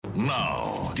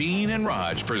Now, Dean and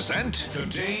Raj present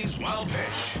today's Wild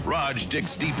Pitch. Raj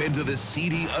digs deep into the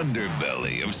seedy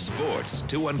underbelly of sports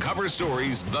to uncover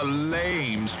stories the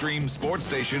lame stream sports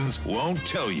stations won't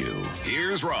tell you.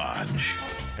 Here's Raj.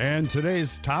 And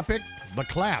today's topic, the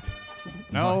clap.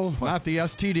 No, not the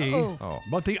STD,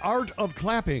 but the art of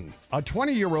clapping. A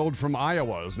 20-year-old from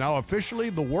Iowa is now officially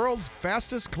the world's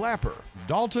fastest clapper.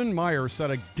 Dalton Meyer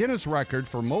set a Guinness record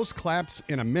for most claps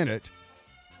in a minute,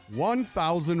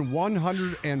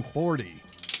 1,140.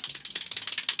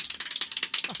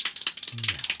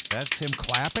 That's him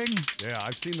clapping? Yeah,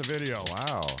 I've seen the video.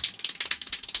 Wow.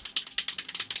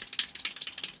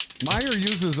 Meyer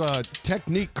uses a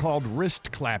technique called wrist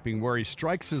clapping, where he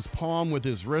strikes his palm with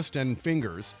his wrist and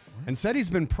fingers, and said he's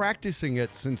been practicing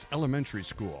it since elementary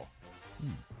school.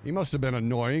 He must have been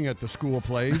annoying at the school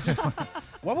plays.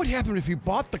 What would happen if he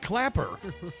bought the clapper?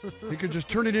 He could just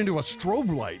turn it into a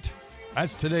strobe light.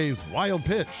 That's today's Wild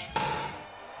Pitch.